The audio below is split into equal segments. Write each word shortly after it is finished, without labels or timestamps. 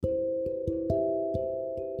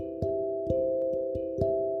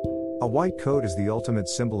A white coat is the ultimate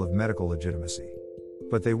symbol of medical legitimacy.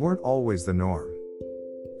 But they weren't always the norm.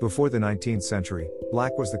 Before the 19th century,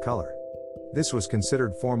 black was the color. This was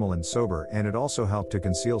considered formal and sober, and it also helped to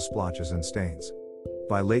conceal splotches and stains.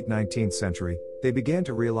 By late 19th century, they began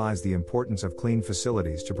to realize the importance of clean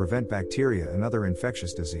facilities to prevent bacteria and other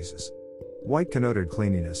infectious diseases. White connoted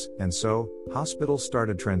cleanliness, and so, hospitals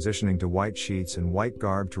started transitioning to white sheets and white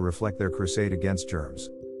garb to reflect their crusade against germs.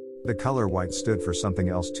 The color white stood for something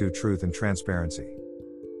else too: truth and transparency.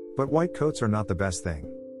 But white coats are not the best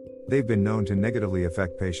thing. They've been known to negatively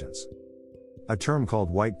affect patients. A term called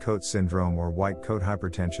white coat syndrome or white coat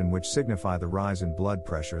hypertension, which signify the rise in blood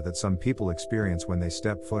pressure that some people experience when they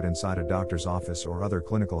step foot inside a doctor's office or other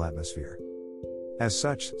clinical atmosphere. As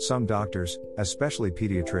such, some doctors, especially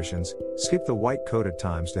pediatricians, skip the white coat at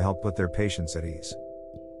times to help put their patients at ease.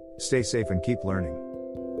 Stay safe and keep learning.